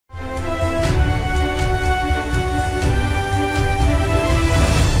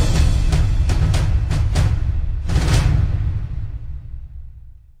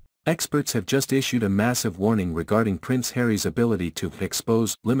Experts have just issued a massive warning regarding Prince Harry's ability to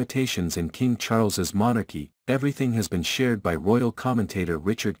expose limitations in King Charles's monarchy. Everything has been shared by royal commentator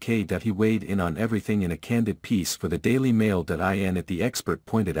Richard K. He weighed in on everything in a candid piece for the Daily Mail.in. The expert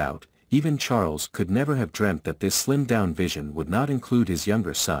pointed out, even Charles could never have dreamt that this slimmed-down vision would not include his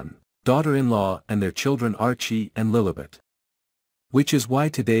younger son, daughter-in-law and their children Archie and Lilibet. Which is why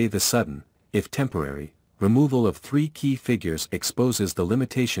today the sudden, if temporary, removal of 3 key figures exposes the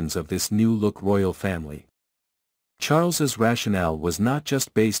limitations of this new-look royal family. Charles's rationale was not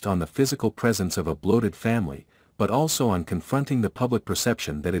just based on the physical presence of a bloated family, but also on confronting the public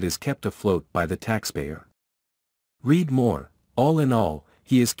perception that it is kept afloat by the taxpayer. Read more. All in all,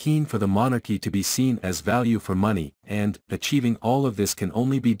 he is keen for the monarchy to be seen as value for money, and achieving all of this can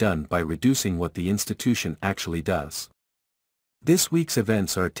only be done by reducing what the institution actually does. This week's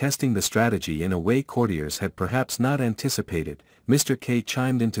events are testing the strategy in a way courtiers had perhaps not anticipated, Mr. K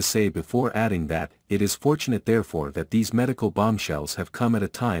chimed in to say, before adding that, it is fortunate therefore that these medical bombshells have come at a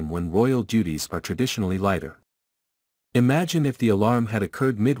time when royal duties are traditionally lighter. Imagine if the alarm had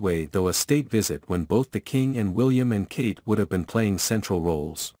occurred midway through a state visit when both the King and William and Kate would have been playing central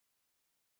roles.